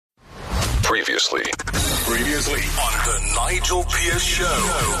Previously on the Nigel Pearce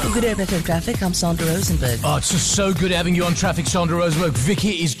Show. Good day, FM Traffic. I'm Sandra Rosenberg. Oh, it's just so good having you on traffic, Sandra Rosenberg. Vicki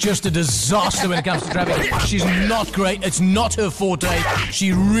is just a disaster when it comes to traffic. She's not great. It's not her forte.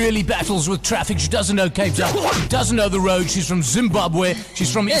 She really battles with traffic. She doesn't know Cape Town. She doesn't know the road. She's from Zimbabwe.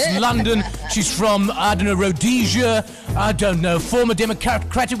 She's from East London. She's from, Rhodesia. I don't know. Former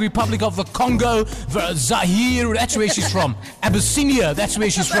Democratic Republic of the Congo. Zaire. That's where she's from. Abyssinia. That's where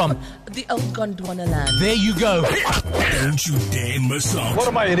she's from. The old Gondwana land. There you go. Don't you dare miss out. What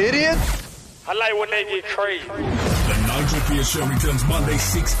am I, an idiot? I like when they get crazy. The Nigel Pearce Show returns Monday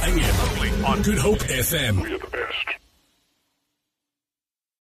 6 a.m. Only on Good Hope FM. We're the best.